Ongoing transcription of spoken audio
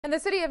And the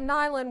city of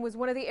Niland was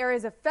one of the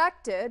areas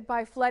affected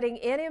by flooding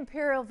in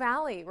Imperial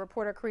Valley.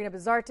 Reporter Karina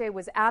Bizarte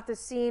was at the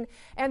scene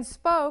and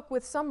spoke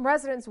with some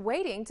residents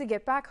waiting to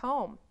get back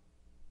home.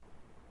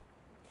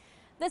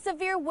 The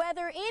severe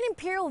weather in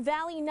Imperial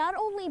Valley not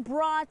only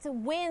brought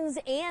winds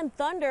and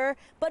thunder,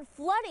 but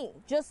flooding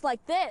just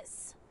like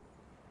this.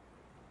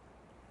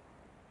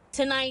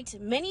 Tonight,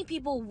 many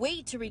people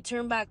wait to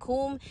return back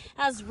home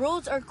as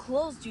roads are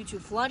closed due to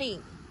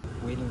flooding.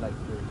 Waiting like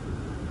for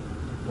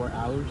 4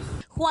 hours.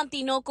 Juan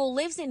Tinoco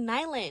lives in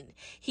Niland.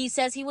 He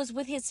says he was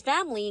with his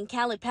family in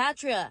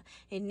Calipatria,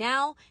 and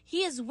now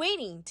he is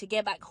waiting to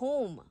get back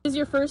home. Is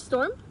your first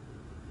storm?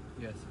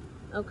 Yes.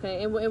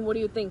 Okay, and what do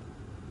you think?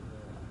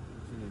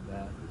 It's really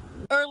bad.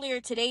 Earlier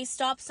today,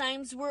 stop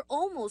signs were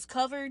almost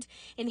covered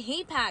and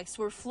hay packs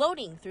were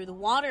floating through the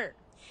water.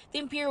 The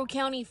Imperial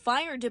County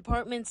Fire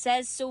Department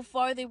says so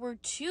far there were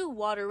 2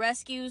 water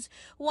rescues,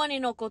 one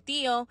in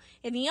Ocotillo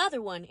and the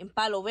other one in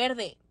Palo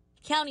Verde.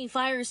 County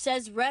Fire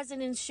says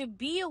residents should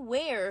be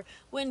aware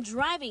when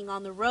driving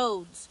on the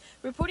roads.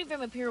 Reporting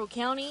from Imperial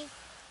County,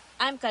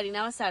 I'm Karina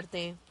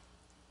Bizarte.